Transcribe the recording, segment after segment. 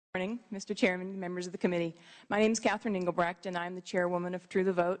Good morning, Mr. Chairman, members of the committee. My name is Catherine Engelbrecht, and I'm the chairwoman of True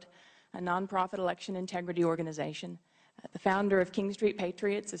the Vote, a nonprofit election integrity organization, the founder of King Street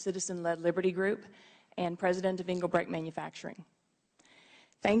Patriots, a citizen-led liberty group, and president of Engelbrecht Manufacturing.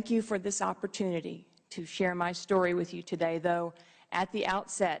 Thank you for this opportunity to share my story with you today, though at the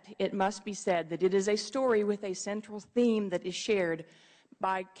outset, it must be said that it is a story with a central theme that is shared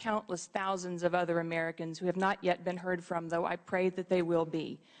by countless thousands of other Americans who have not yet been heard from, though I pray that they will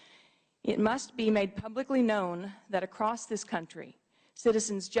be. It must be made publicly known that across this country,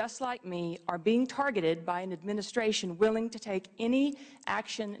 citizens just like me are being targeted by an administration willing to take any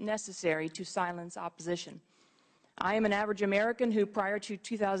action necessary to silence opposition. I am an average American who, prior to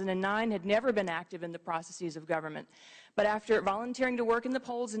 2009, had never been active in the processes of government. But after volunteering to work in the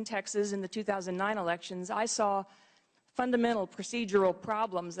polls in Texas in the 2009 elections, I saw fundamental procedural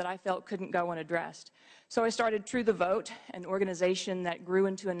problems that I felt couldn't go unaddressed. So I started True the Vote, an organization that grew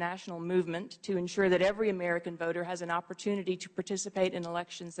into a national movement to ensure that every American voter has an opportunity to participate in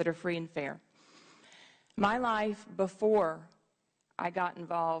elections that are free and fair. My life before I got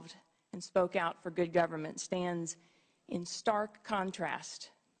involved and spoke out for good government stands in stark contrast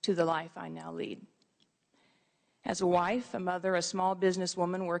to the life I now lead. As a wife, a mother, a small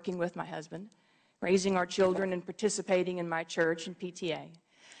businesswoman working with my husband, raising our children and participating in my church and PTA,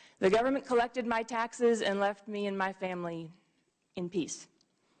 the government collected my taxes and left me and my family in peace.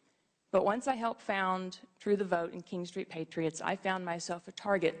 But once I helped found True the Vote and King Street Patriots, I found myself a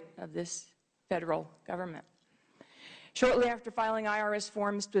target of this federal government. Shortly after filing IRS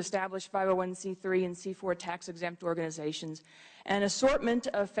forms to establish 501c3 and C4 tax-exempt organizations, an assortment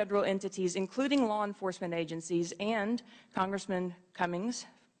of federal entities, including law enforcement agencies, and Congressman Cummings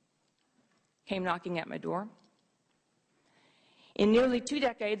came knocking at my door. In nearly 2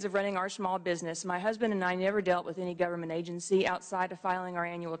 decades of running our small business, my husband and I never dealt with any government agency outside of filing our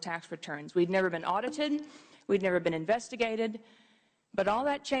annual tax returns. We'd never been audited, we'd never been investigated, but all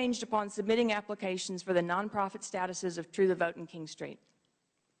that changed upon submitting applications for the nonprofit statuses of True the Vote and King Street.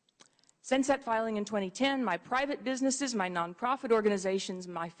 Since that filing in 2010, my private businesses, my nonprofit organizations,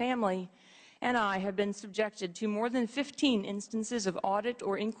 my family, and I have been subjected to more than 15 instances of audit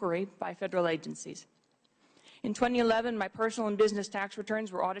or inquiry by federal agencies. In 2011, my personal and business tax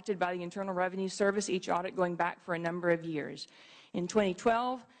returns were audited by the Internal Revenue Service, each audit going back for a number of years. In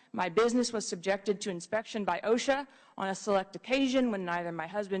 2012, my business was subjected to inspection by OSHA on a select occasion when neither my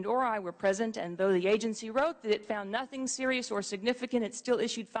husband or I were present, and though the agency wrote that it found nothing serious or significant, it still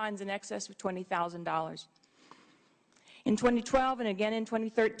issued fines in excess of $20,000. In 2012 and again in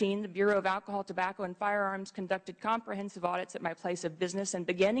 2013, the Bureau of Alcohol, Tobacco, and Firearms conducted comprehensive audits at my place of business, and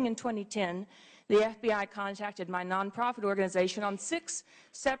beginning in 2010, the FBI contacted my nonprofit organization on 6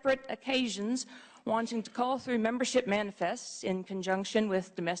 separate occasions wanting to call through membership manifests in conjunction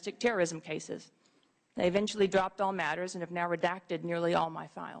with domestic terrorism cases. They eventually dropped all matters and have now redacted nearly all my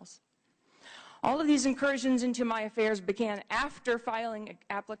files. All of these incursions into my affairs began after filing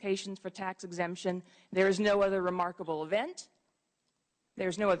applications for tax exemption. There is no other remarkable event.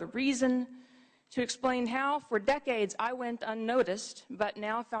 There's no other reason to explain how, for decades, I went unnoticed, but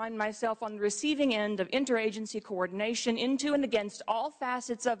now find myself on the receiving end of interagency coordination into and against all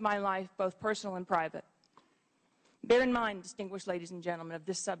facets of my life, both personal and private. Bear in mind, distinguished ladies and gentlemen of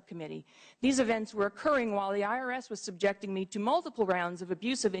this subcommittee, these events were occurring while the IRS was subjecting me to multiple rounds of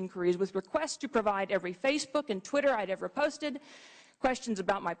abusive inquiries with requests to provide every Facebook and Twitter I'd ever posted, questions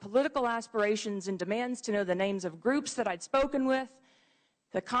about my political aspirations and demands to know the names of groups that I'd spoken with,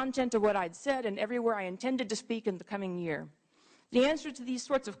 the content of what I'd said, and everywhere I intended to speak in the coming year. The answers to these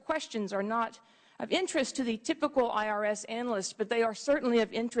sorts of questions are not of interest to the typical IRS analyst, but they are certainly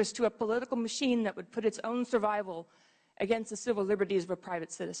of interest to a political machine that would put its own survival against the civil liberties of a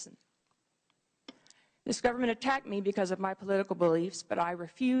private citizen. This government attacked me because of my political beliefs, but I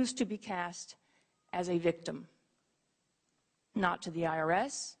refuse to be cast as a victim. Not to the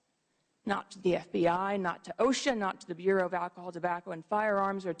IRS, not to the FBI, not to OSHA, not to the Bureau of Alcohol, Tobacco, and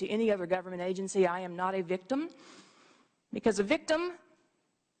Firearms, or to any other government agency. I am not a victim, because a victim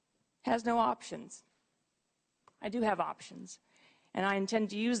has no options. I do have options, and I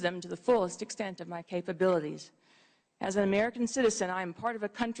intend to use them to the fullest extent of my capabilities. As an American citizen, I am part of a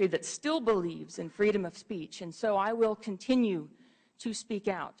country that still believes in freedom of speech, and so I will continue to speak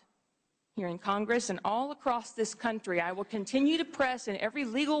out. Here in Congress and all across this country, I will continue to press in every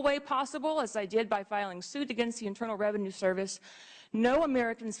legal way possible, as I did by filing suit against the Internal Revenue Service. No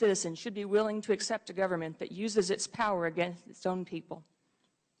American citizen should be willing to accept a government that uses its power against its own people.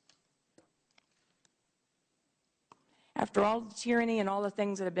 After all the tyranny and all the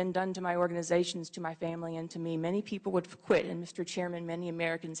things that have been done to my organizations, to my family, and to me, many people would quit, and Mr. Chairman, many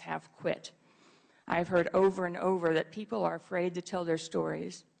Americans have quit. I've heard over and over that people are afraid to tell their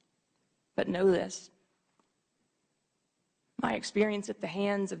stories. But know this. My experience at the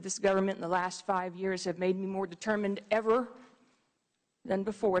hands of this government in the last 5 years have made me more determined ever than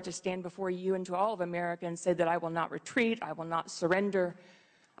before to stand before you and to all of America and say that I will not retreat, I will not surrender,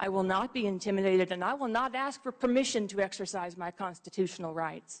 I will not be intimidated, and I will not ask for permission to exercise my constitutional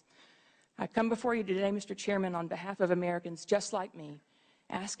rights. I come before you today, Mr. Chairman, on behalf of Americans just like me,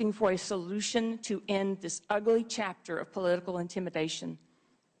 asking for a solution to end this ugly chapter of political intimidation.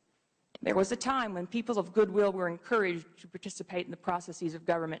 There was a time when people of goodwill were encouraged to participate in the processes of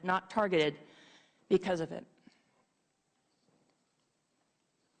government, not targeted because of it.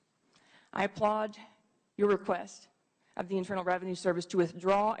 I applaud your request of the Internal Revenue Service to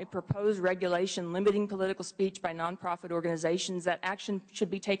withdraw a proposed regulation limiting political speech by nonprofit organizations. That action should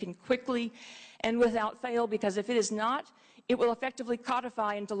be taken quickly and without fail, because if it is not, it will effectively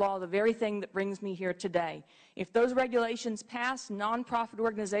codify into law the very thing that brings me here today. If those regulations pass, nonprofit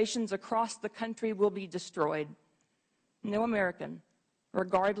organizations across the country will be destroyed. No American,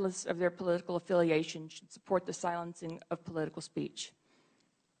 regardless of their political affiliation, should support the silencing of political speech.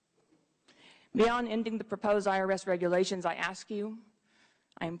 Beyond ending the proposed IRS regulations, I ask you,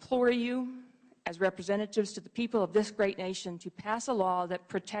 I implore you, as representatives to the people of this great nation, to pass a law that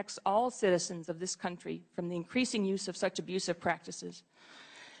protects all citizens of this country from the increasing use of such abusive practices.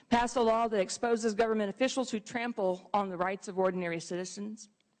 Pass a law that exposes government officials who trample on the rights of ordinary citizens.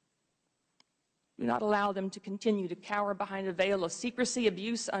 Do not allow them to continue to cower behind a veil of secrecy,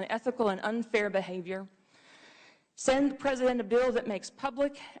 abuse, unethical, and unfair behavior. Send the President a bill that makes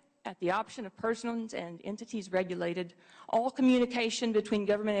public, at the option of persons and entities regulated, all communication between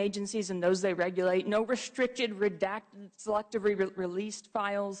government agencies and those they regulate, no restricted, redacted, selectively released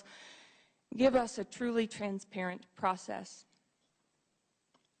files. Give us a truly transparent process.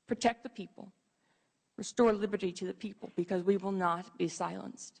 Protect the people. Restore liberty to the people, because we will not be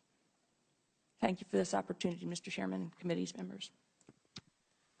silenced. Thank you for this opportunity, Mr. Chairman and committee's members.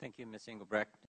 Thank you, Ms. Engelbrecht.